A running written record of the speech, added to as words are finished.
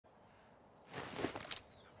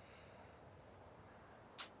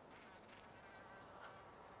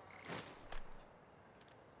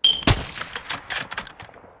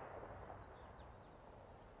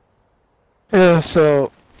Yeah,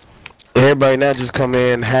 so everybody now just come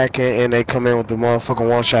in hacking and they come in with the motherfucking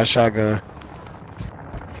one-shot shotgun.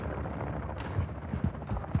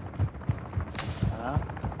 Huh?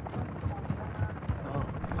 Oh.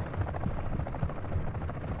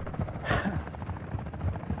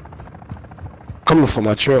 Coming for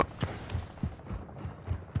my truck.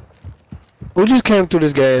 Who just came through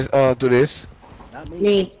this gas? Through this? Not me.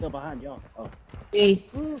 Me. I'm still behind y'all. Oh. Me.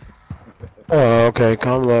 Oh, okay.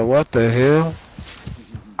 Come like, what the hell?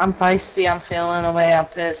 I'm feisty, I'm feeling away, I'm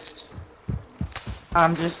pissed.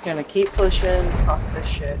 I'm just gonna keep pushing, fuck this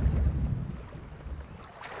shit.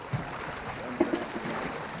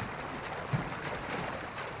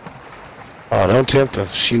 Oh, don't tempt her.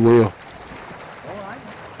 She will. Oh, I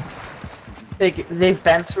know. They've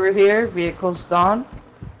been through here, vehicle's gone.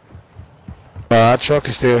 Our truck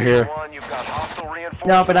is still here. You've got hostile reinforcements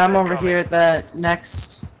No, but I'm over incoming. here at the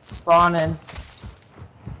next spawning.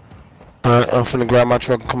 I'm finna grab my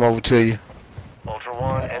truck and come over to you. Ultra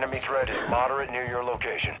One, enemy threat is moderate near your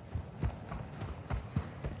location.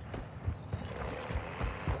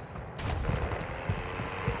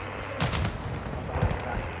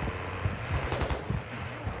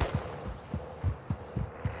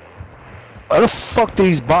 Why the fuck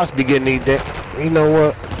these bots be getting these that? You know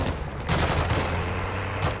what?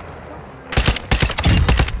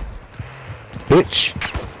 Bitch.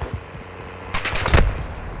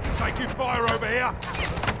 Taking fire over here.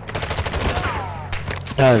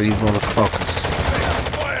 Out of these motherfuckers.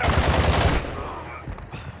 Fire.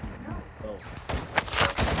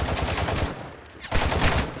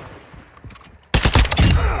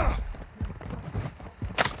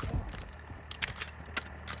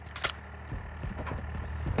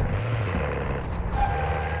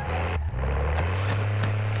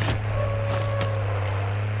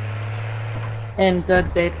 And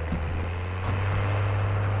good, babe.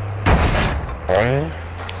 Alright.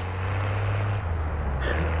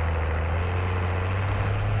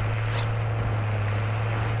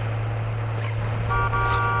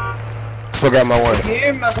 Forgot my one.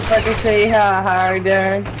 Here, motherfucker, say hi, how are you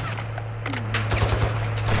doing?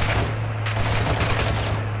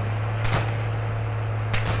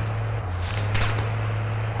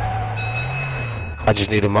 I just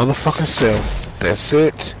need a motherfucking self. That's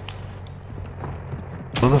it.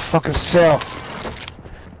 Motherfucking self.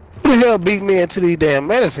 Who the hell beat me into these damn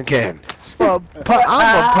medicine cabinets? Well,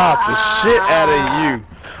 I'ma pop the shit out of you.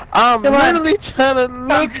 I'm Come on. literally trying to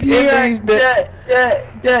look Fuck you, at these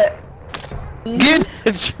damn. Get in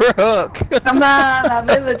the truck. Come on, I'm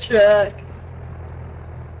in the truck.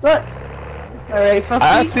 Look. Alright, fuck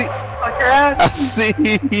I you. see. Fuck around. I see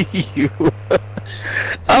you.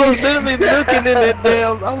 I was literally looking in that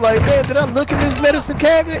damn. I'm like, damn, did I look in this medicine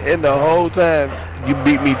cabinet? And the whole time you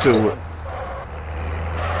beat me to it.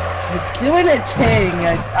 You're doing a thing.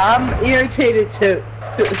 I'm irritated too.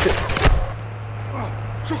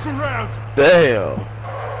 Took around. Damn.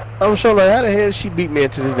 I'm sure like how the hell she beat me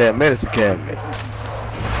into this damn medicine cabinet?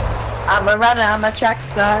 I'm a runner, I'm a track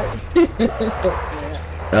star.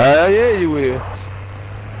 Yeah, you will.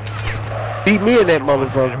 Beat me in that Enemy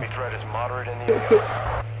motherfucker. threat is moderate in the area.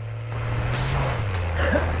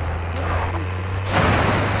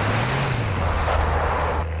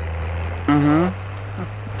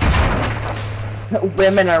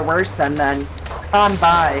 Women are worse than men. I'm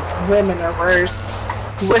bi. Women are worse.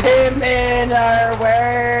 Women are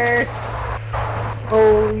worse.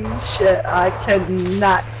 Holy shit, I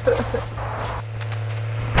cannot.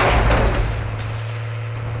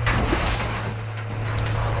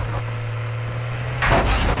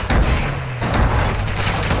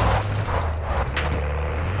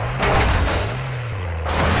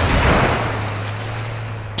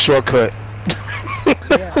 Shortcut.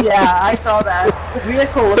 Yeah, I saw that. The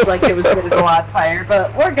vehicle looked like it was gonna go on fire,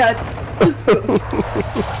 but we're good.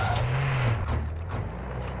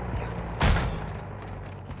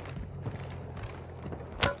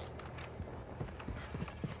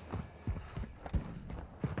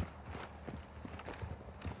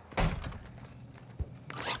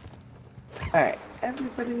 Alright,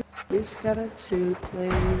 everybody is got to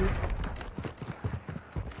play.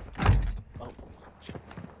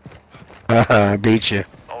 I beat you.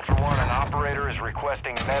 Ultra One, an operator is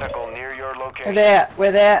requesting medical near your Where location. they at?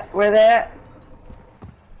 Where they at? Where they at?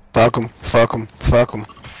 Fuck 'em. Fuck 'em. Fuck 'em.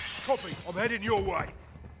 Copy. I'm heading your way.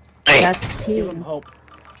 That's Give him team. hope.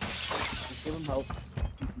 Just give him hope.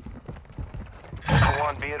 Ultra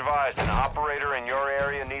One, be advised, an operator in your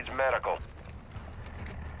area needs medical.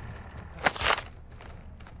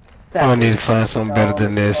 I need to find something better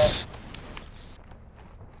than this.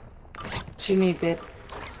 What you need, babe?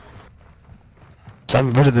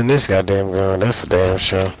 Something better than this goddamn gun. That's for damn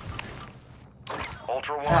sure.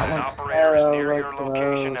 Ultra One, That an one's operator is hella near your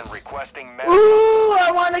location and close. requesting medical. Ooh,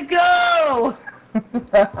 I want to go!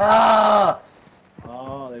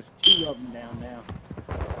 Oh, there's two of them down now.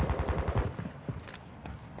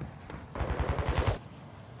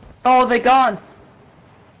 Oh, they gone.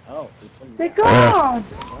 Oh, They gone.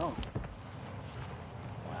 Oh,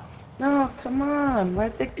 No, come on.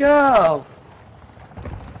 Where'd they go?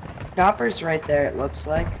 Chopper's right there, it looks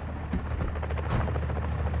like.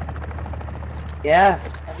 Yeah,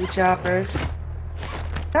 heavy chopper.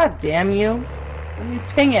 God damn you. Let me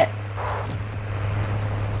ping it.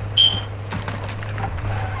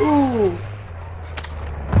 Ooh.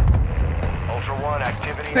 Ultra One,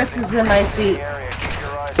 activity Chris is in my seat. area. Keep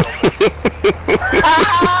your eyes open.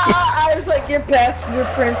 Ah, I was like your passenger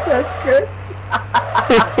princess, Chris.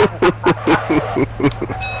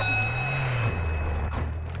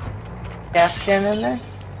 Gas can in there?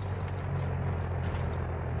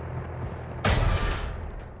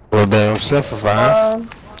 Well, damn, self survive.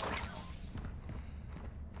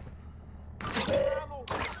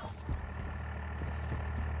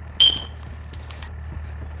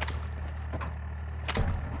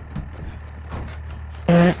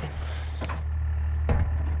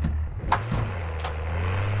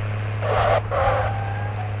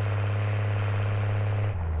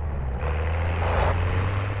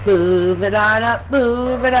 Move it on up,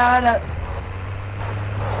 move it on up.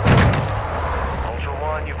 Ultra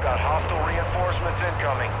One, you've got hostile reinforcements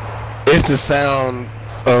incoming. It's the sound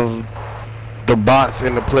of the bots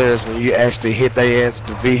and the players when you actually hit their ass with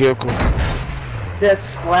the vehicle. That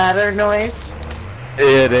splatter noise.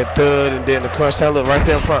 Yeah, that thud and then the crunch sound. Look right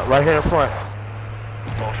there in front, right here in front.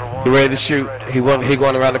 Ultra One, He ready to enemy shoot. threat is He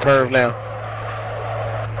going around the curve now.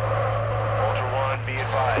 Ultra One, be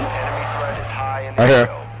advised, enemy threat is high in the Right here.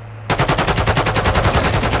 AO.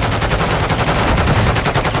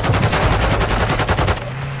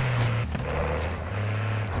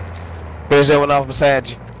 There's that one off beside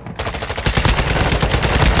you.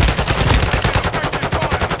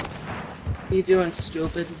 You doing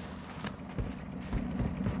stupid?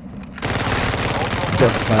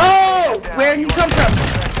 Justify. Oh, where did he come from?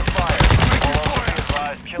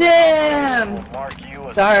 Damn.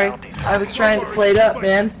 Sorry, I was trying to play it up,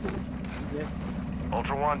 man.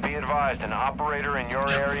 Ultra One, be advised, an operator in your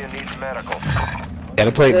area needs medical. Got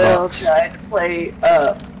a plate Still box. trying to play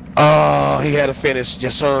up. Oh, he had a finish.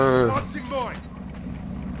 Yes, sir. Launching mine.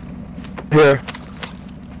 Here.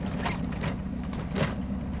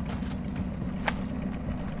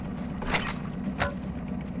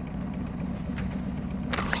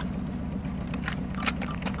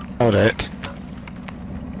 Oh, that.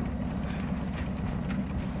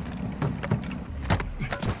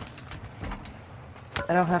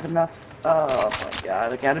 I don't have enough. Oh my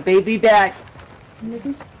god, I got a baby back.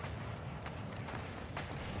 Niggas.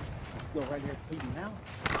 still right here bleeding now.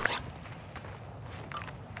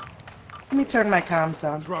 Let me turn my comms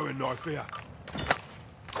on. Throwing knife here.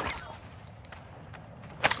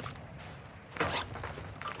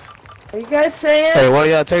 Are you guys saying? Hey, why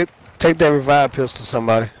don't y'all take that revive pistol to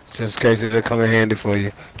somebody, just in case it'll come in handy for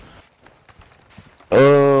you.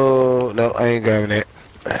 Oh no, I ain't grabbing that.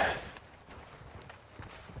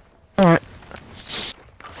 Alright.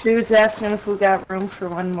 Dude's asking if we got room for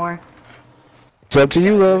one more. It's up to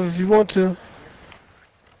you, love, if you want to.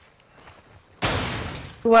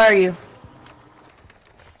 Who are you?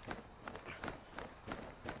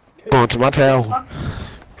 Going to my This town. one?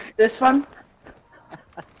 This one?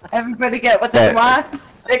 Everybody get what they That- want?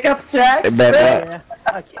 Pick up text? that- Right? Yeah,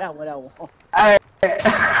 I got what I want. Alright.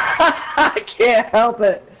 I can't help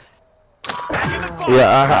it.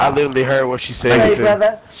 Yeah, I literally heard what she Too said late, too.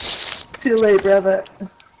 brother. Too late, brother.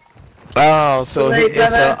 Oh, so Too late,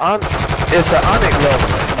 it's brother. it's an Onyx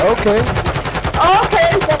level. Okay.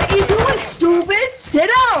 Okay, what are you doing, stupid? Sit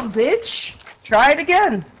down, bitch. Try it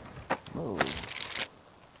again.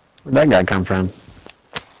 Where'd that guy come from?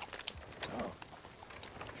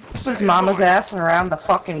 His mama's assing around the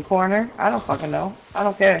fucking corner. I don't fucking know. I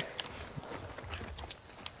don't care.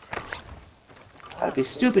 That'd be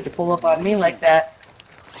stupid to pull up on me like that.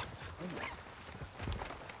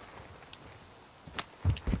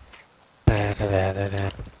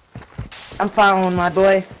 I'm following my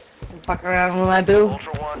boy. Fuck around with my boo.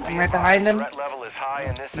 Ultra One, I'm right behind him. threat level is high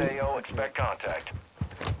in this AO. Expect contact.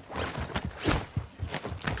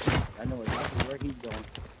 I know exactly where he's going.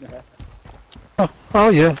 Oh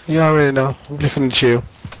yeah, you already know. I'm just finna chill.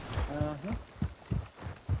 Uh-huh.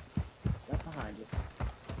 Right behind you.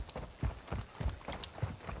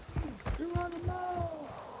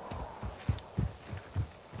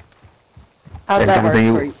 How'd Is that work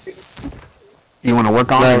everything for you- you? Reese? You want to work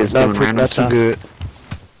on it? Or just doing random not too stuff? good.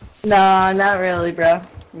 No, not really, bro.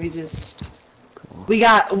 We're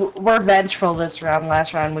vengeful this round.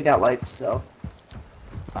 Last round we got wiped, so.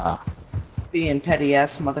 Being petty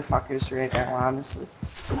ass motherfuckers right now, honestly.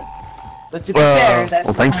 But to be fair, that's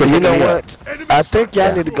well, thanks for You picking know me up. what? I think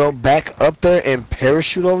y'all need to go back up there and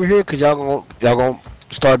parachute over here, cause y'all gonna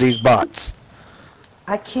start these bots.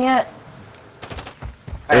 I can't.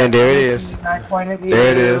 And there it Alright, is. My point of view.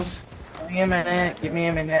 There it is. Give me a minute. Give me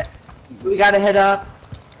a minute. We gotta head up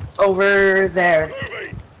over there.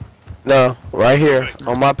 No, right here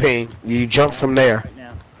on my ping. You jump from there. Right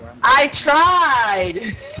now, where I'm I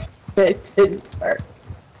tried. It didn't work.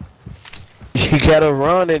 You gotta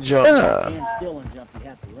run and jump. stand still and jump. You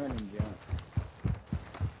have to run and jump.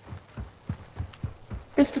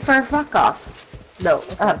 Christopher, fuck off. No,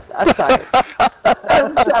 I'm sorry.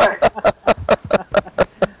 I'm sorry.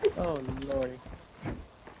 Oh lordy.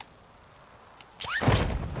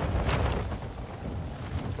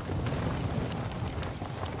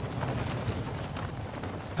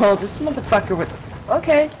 Oh, this motherfucker with.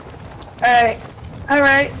 Okay. Alright.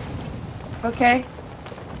 Alright. Okay.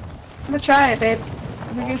 I'm gonna try it, babe.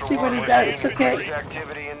 I'm gonna see what he does. It's okay.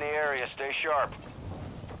 Activity in the area. Stay sharp.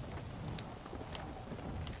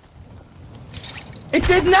 It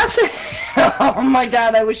did nothing! Oh my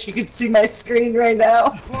god, I wish you could see my screen right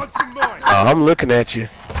now. Launching mine. Oh, I'm looking at you.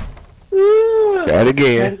 Ooh. Try it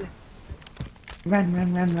again. Run,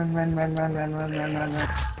 run, run, run, run, run, run, run, run, run, run, run.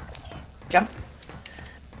 Jump.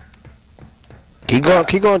 Keep going,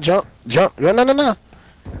 jump. No.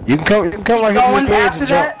 You can come right here to Going this ledge after and jump.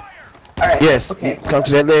 that? Alright. Yes, Okay. you can come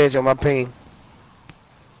to that ledge on my ping.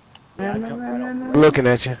 Run, run, run, run, I'm run. looking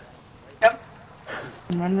at you.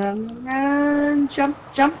 Run, run, run, jump,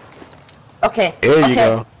 jump. Okay. There you okay.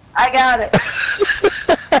 go. I got it.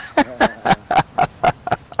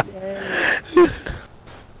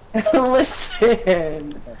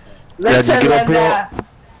 Listen. Yeah, just Listen, get up Linda.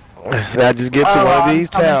 here. Now just get to Oh, one of I'm these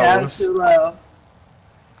coming down towers. too low.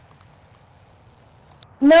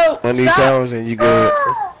 No, One of these stop. towers and you good.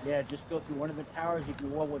 Ah! Yeah, just go through one of the towers. You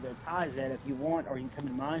can wall where the ties at if you want, or you can come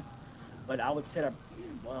in mine. But I would set up.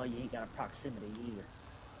 Well, you ain't got a proximity either.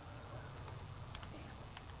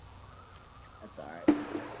 That's alright.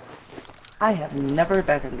 I have never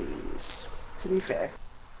been in these, to be fair.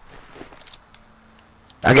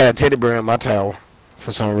 I got a teddy bear in my tower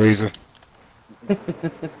for some reason.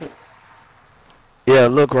 Yeah,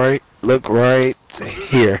 look right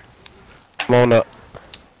here. Come on up.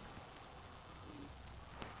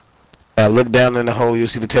 Look down in the hole, you'll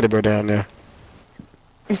see the teddy bear down there.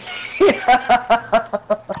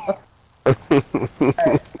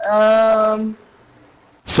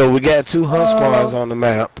 So we got 2 hunt squads on the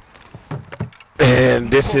map. And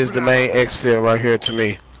this is the main exfil right here to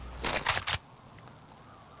me.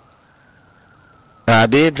 I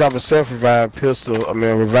did drop a revive pistol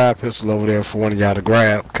over there for one of y'all to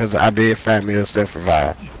grab, because I did find me a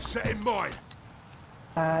self-revive. Setting mine.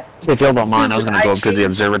 If y'all don't mind, I was gonna go up to the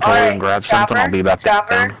observatory and grab something. I'll be back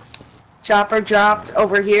down. Chopper dropped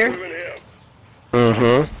over here.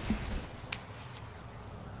 Mm-hmm.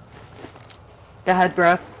 Go ahead,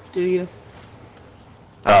 bro. Do you?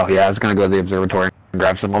 Oh yeah, I was gonna go to the observatory and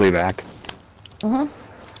grab some. I'll be back.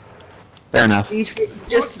 Fair enough.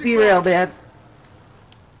 Just to be real, man.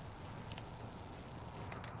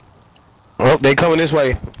 Oh, they coming this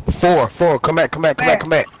way. 4, come back. Where,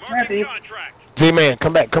 babe? Z-Man,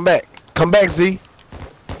 come back, Z.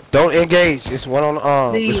 Don't engage. It's one on the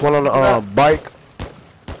Z, it's one on the bike.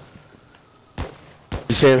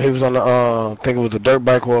 You said he was on the I think it was a dirt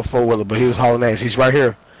bike or a 4-wheeler, but he was hauling ass. He's right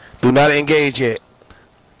here. Do not engage yet.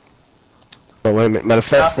 Oh, wait a minute. Matter of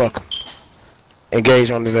fact, fuck him. Engage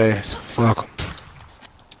on his ass. Fuck him.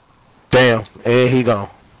 Damn, and he gone.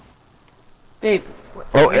 Babe.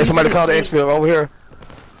 Oh, and somebody called the exfil over here.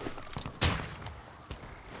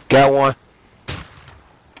 Got one.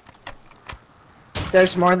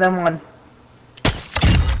 There's more than one.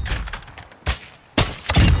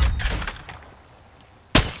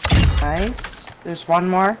 Nice. There's one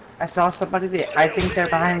more. I saw somebody there. I think they're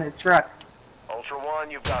behind the truck. Ultra One,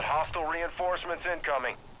 you've got hostile reinforcements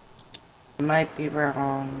incoming. Might be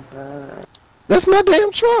wrong, but... That's my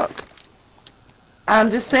damn truck. I'm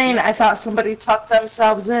just saying, I thought somebody tucked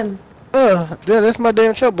themselves in. Yeah, that's my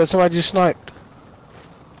damn truck, but somebody just sniped.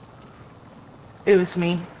 It was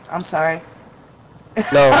me. I'm sorry.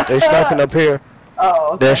 No, they sniping up here.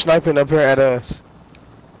 Oh, okay. They're sniping up here at us.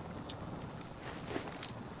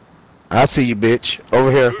 I see you, bitch. Over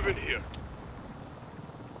here. Moving here.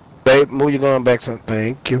 Babe, move your gun back some.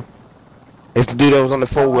 Thank you. It's the dude that was on the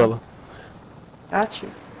 4-wheeler. Got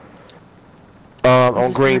you.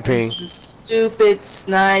 On green ping. The stupid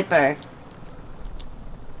sniper.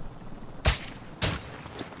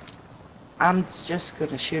 I'm just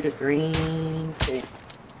gonna shoot a green ping.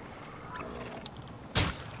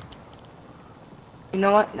 You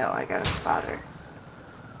know what? No, I got a spotter.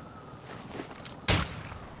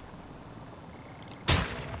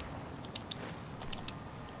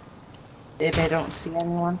 If I don't see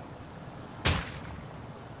anyone.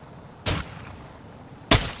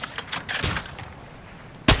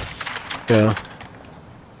 Yeah.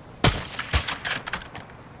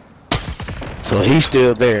 So he's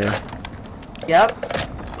still there. Yep.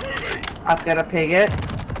 I'm gonna ping it.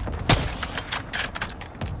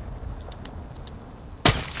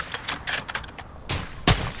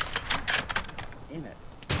 Damn it.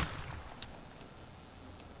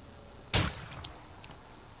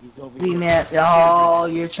 He's over See, here. man. Oh,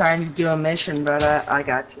 you're trying to do a mission, but I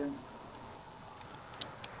got you.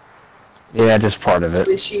 Yeah, just part of it.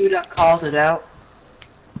 Wish you would have called it out.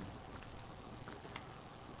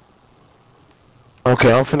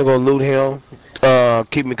 Okay, I'm finna go loot him.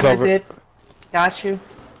 Keep me I covered. did. Got you.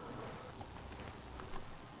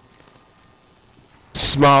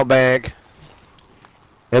 Small bag.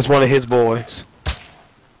 That's one of his boys.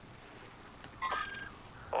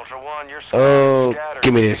 Ultra One, your Oh, squad is scattered.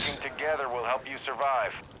 give me this. Sticking together will help you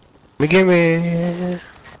survive. Give me.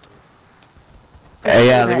 Hey,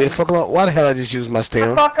 yeah, leave me the fuck alone. Why the hell I just used my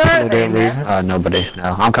stem? fuck For are no they, damn man? reason. Nobody.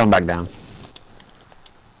 No, I'm coming back down.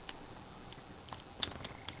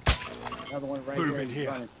 Another one right Move there. in He's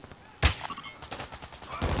here. running.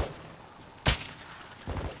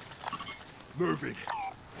 Moving.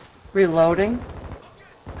 Reloading.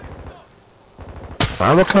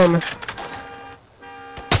 I'm a coming.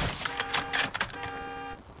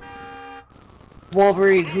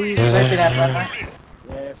 Wolverine, who you sniping at, brother?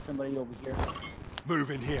 Yeah, there's somebody over here.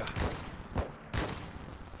 Move in here.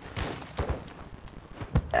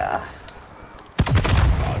 Yeah.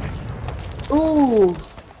 Ooh.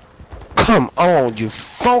 Come on, you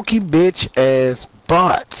funky bitch ass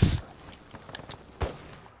bots.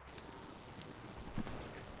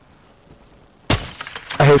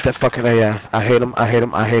 I hate that fucking AI. I hate him. I hate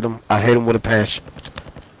him. I hate him. I hate him with a passion.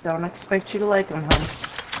 Don't expect you to like him,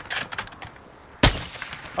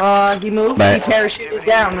 huh? He moved. Back. He parachuted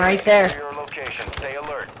down right there. Your location. Stay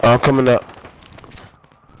alert. I'm coming up.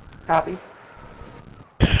 Copy.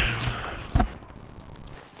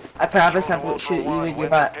 I promise I won't shoot you in your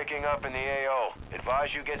butt. Picking up in the AO.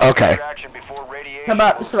 Advise you get Okay. action before radiation. Come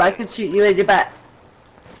up so I can shoot you in your butt.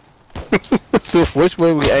 So which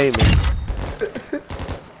way we aiming?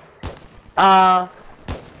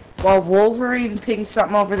 While Wolverine pinged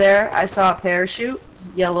something over there, I saw a parachute.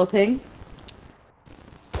 Yellow ping.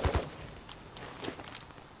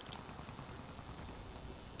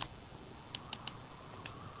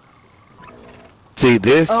 See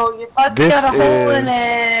this? Oh, your butt's This got a hole in is-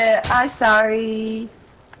 it. I'm sorry.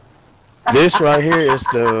 This right here is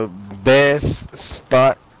the best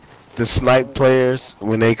spot to snipe players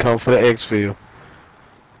when they come for the exfil.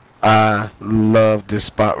 I love this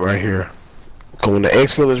spot right here. 'Cause when the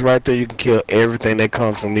exfil is right there, you can kill everything that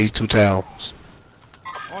comes from these two towers.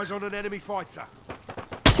 Eyes on an enemy fighter.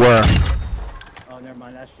 Where? Oh, never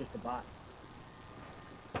mind. That's just a bot.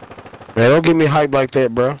 Man, don't get me hyped like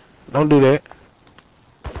that, bro. Don't do that.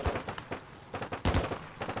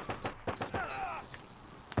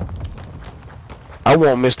 I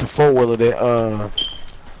want Mr. Four-Wheeler that, I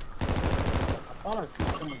thought I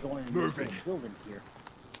see someone going in Move the it. building here.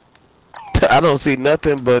 I don't see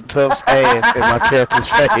nothing but Tuff's ass in my character's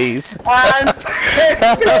face. I'm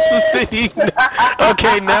I don't see.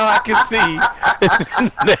 Okay, now I can see.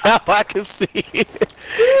 Now I can see.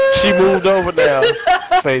 She moved over now.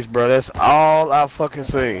 Face, bro. That's all I fucking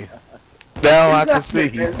see. Now I can see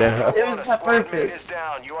now. It was on purpose.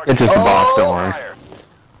 Down. You are It's just a box, don't Oh. worry. fire.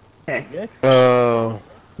 Good?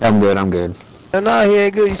 I'm good, I'm good. Nah, he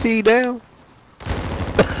ain't good. You see he down?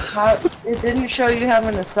 It didn't show you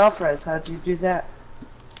having a self-res. How'd you do that?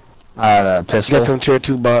 Pistol. Got them tier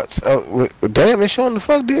 2 bots. Oh, damn, it's showing the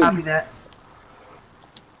fuck, dude. Copy that.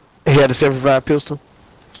 He had a 75 pistol.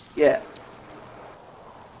 Yeah.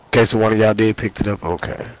 Okay, so one of y'all did pick it up.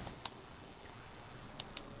 Okay.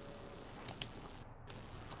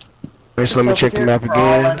 First, let me check the map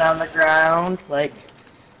Crawling again. on the ground like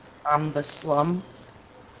I'm the slum.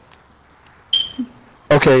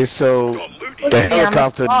 Okay, so the Yeah, I'm a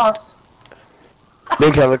helicopter, sloth.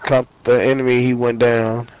 big helicopter enemy, he went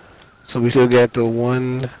down. So we still got the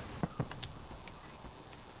one.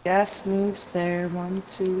 Gas moves there. 1,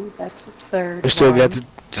 2. That's the third. We still got one.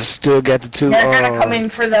 the two. They're gonna come in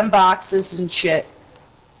for them boxes and shit.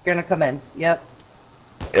 You're gonna come in. Yep.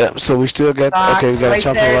 Yep. So we still got. Box Okay, we got a right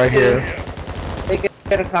chopper there, right too. here.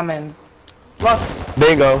 They're gonna come in. Look.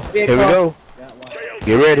 Bingo. Here we go. Got one.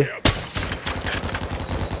 Get ready.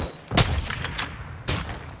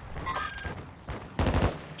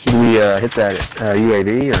 Should we hit that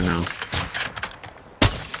UAV or no?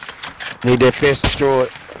 Need that fence destroyed.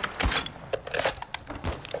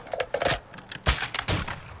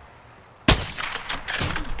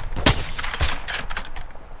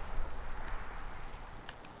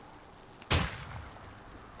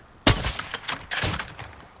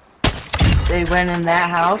 They went in that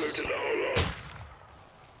house.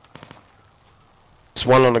 There's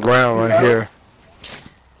one on the ground right here.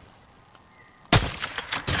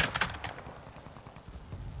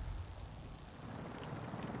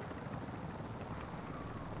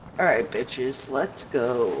 Alright, bitches, let's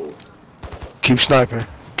go. Keep sniping.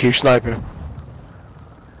 Keep sniping.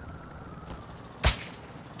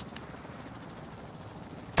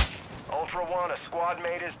 Ultra One, a squad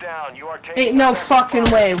mate is down. You are taking. Ain't no fucking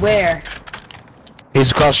way. Where?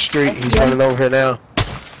 He's across the street. He's running over here now.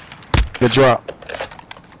 Good drop.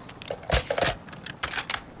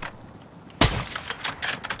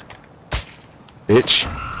 Bitch.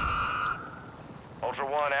 Ultra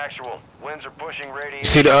One, actual. Winds are pushing radiation. You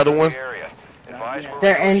see the other one? Area. Advise moving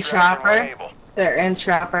They're to in extraction when chopper. able. They're in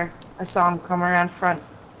chopper. I saw him come around front.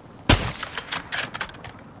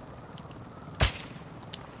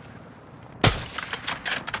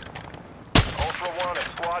 Ultra One, a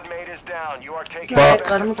squad mate is down. You are taking. Alright, Fuck.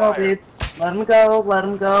 let him go, fire. dude. Let him go. Let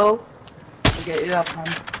him go. I'll get you up, hon.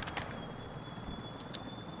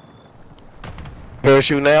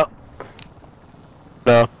 Parachuting out?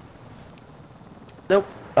 No. Nope.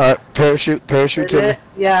 Alright, parachute Did to me. it?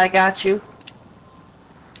 Yeah, I got you.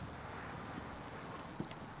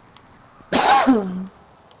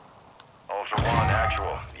 Ultra One,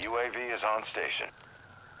 actual. UAV is on station.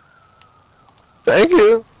 Thank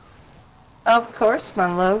you. Of course,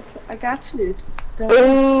 my love. I got you. Don't-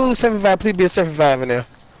 Ooh, 75. Please be a 75 in there.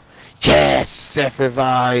 Yes,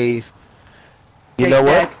 75. You Take know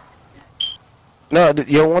what? back. No,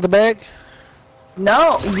 you don't want the bag?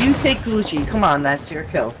 No, you take Gucci. Come on, that's your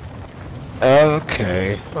kill.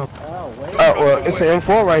 Okay. Oh, wait. Oh, well, it's an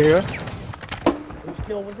M4 right here. Whose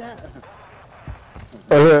kill was that?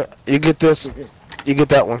 Right here. You get this. You get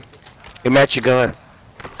that one. You match your gun.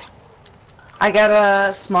 I got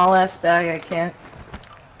a small ass bag. I can't.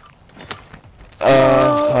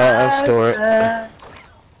 I'll store it. bag.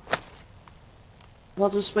 We'll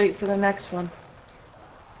just wait for the next one.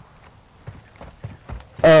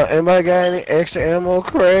 Anybody got any extra ammo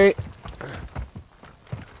crate?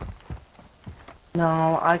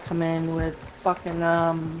 No, I come in with fucking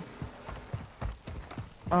Hey,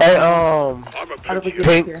 how do we get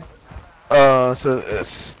Pink. here? So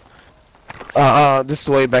it's this is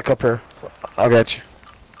the way back up here. I got you.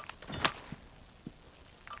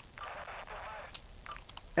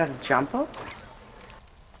 Got a jump up?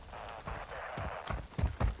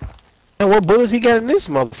 And what bullets he got in this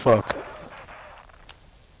motherfucker?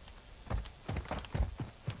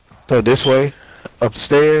 So this way,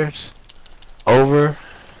 upstairs, over.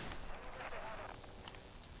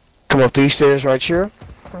 Come up these stairs right here.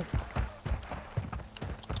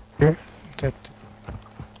 Here.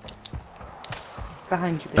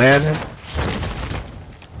 Behind you. Landing.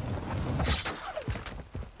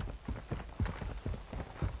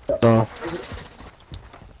 No.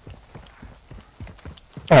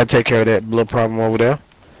 I'll take care of that little problem over there.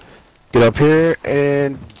 Get up here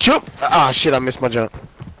and jump. Ah, shit, I missed my jump.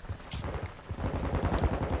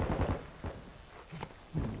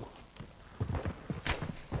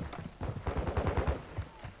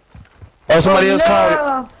 Oh, somebody else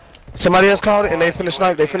called it. Somebody else called it and they finna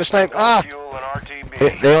snipe. They finna snipe. Ah! Fuel and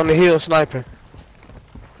RTB. They on the hill sniping.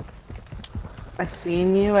 I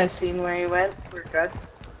seen you. I seen where you went. We're good.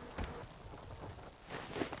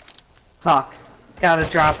 Fuck. Gotta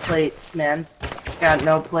drop plates, man. Got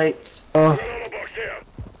no plates. Trying to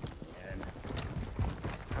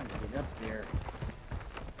get up there.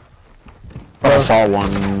 I saw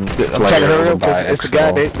one. I'm trying to hurry up because it's the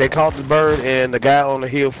guy. Expo. They called the bird and the guy on the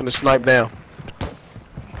hill finna snipe down.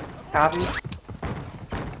 Copy.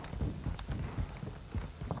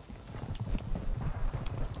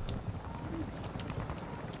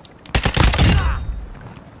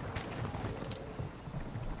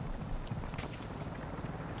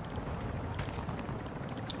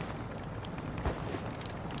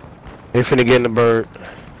 They finna get in the bird.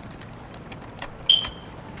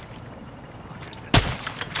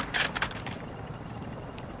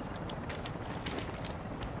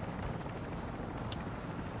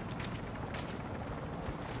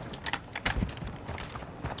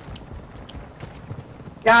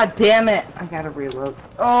 God damn it! I gotta reload.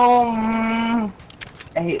 Oh,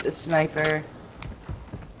 I hate the sniper.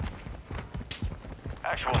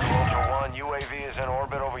 Actual to Ultra One, UAV is in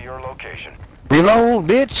orbit over your location. Reload,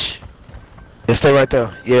 bitch. Yeah, stay right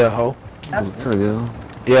there. Yeah, ho. There we go.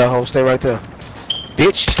 Yeah, ho, stay right there.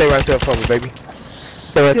 Bitch, stay right there for me, baby.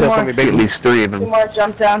 Stay right Two there more. for me, At baby. least 3 of Two them. more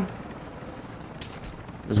jump down.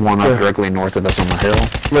 There's one up directly north of us on the hill.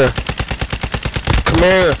 Come here. Come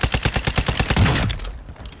here.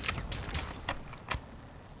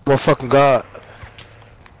 Motherfucking God.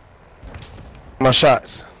 My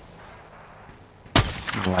shots.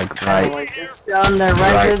 Like Oh, right. like it's down. They're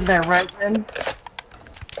rising. They're rising.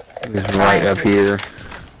 He's right up here.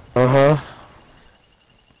 Uh-huh.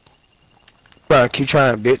 Try, keep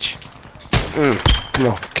trying, bitch. Come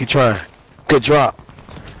on, keep trying. Good drop.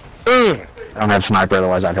 I don't have sniper,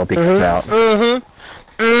 otherwise I'd help you out.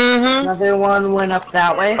 Another one went up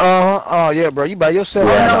that way. Oh yeah, bro, you by yourself.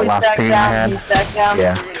 Yeah, Oh no, that he's last back ping I down. had. He's back down.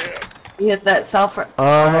 Yeah. You hit that self right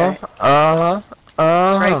Uh-huh.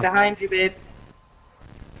 behind you, babe.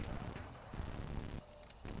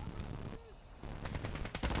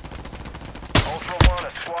 Ultra One,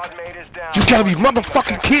 a squad mate is down. You gotta be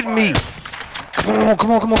motherfucking kidding me. Come on,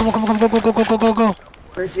 come on, come on, come on, come on, come on, go, go, go, go, go.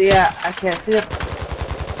 Where's he at? I can't see him.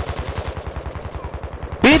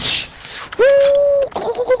 Bitch. Woo!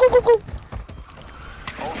 Go, go, go, go, go, go.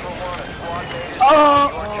 Ultra One, a squad mate is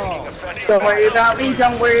Oh! Don't worry about me.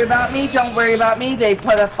 Don't worry about me. Don't worry about me. They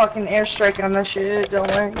put a fucking airstrike on the shit. Don't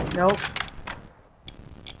worry. Nope.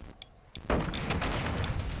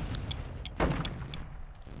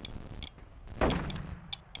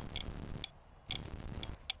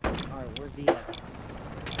 Alright, where's he at?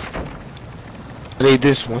 I need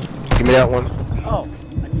this one. Give me that one. Oh,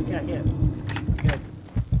 I just got hit. Good.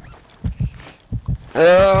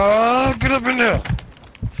 Get up in there.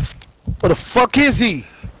 Where the fuck is he?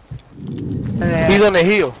 Yeah. He's on the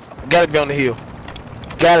hill. Gotta be on the hill.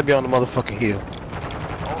 Gotta be on the motherfucking hill.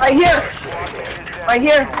 Right here. Right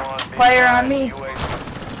here. Player on me.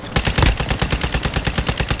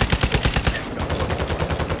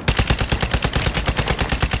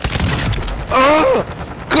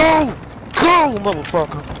 Go! Go,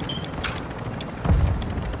 motherfucker!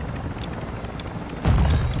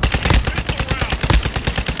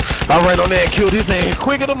 I ran on there and killed his ass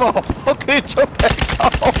quicker than motherfucker. Jump back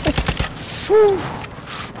off. Whew.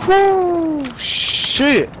 Whew.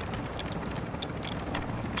 Shit.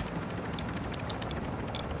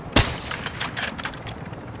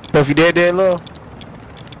 So if you dead, love?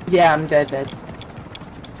 Yeah, I'm dead.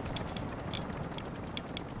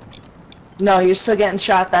 No, you're still getting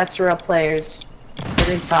shot. That's real players.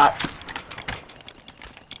 Getting bots.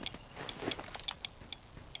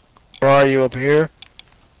 Where are you, up here?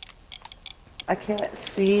 I can't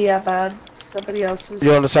see about somebody else's.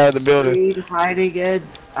 You're on the side of the building. screen hiding in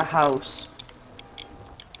a house.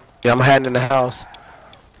 Yeah, I'm hiding in the house.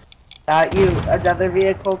 Not you. Another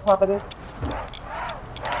vehicle coming in.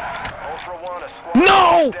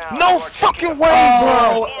 No! No fucking way,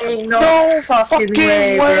 Oh, bro! ain't No fucking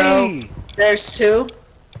way, way! bro. There's two.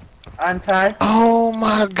 On time. Oh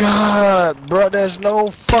my god, bro, there's no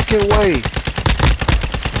fucking way.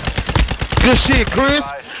 Good shit,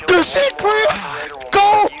 Chris. Good shit, Chris.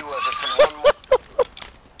 Go.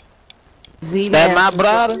 That my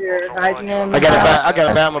brother. I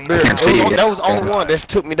gotta buy my beer. That was the only one that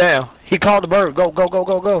took me down. He called the bird. Go, go, go,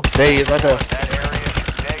 go, go. There he is, right there.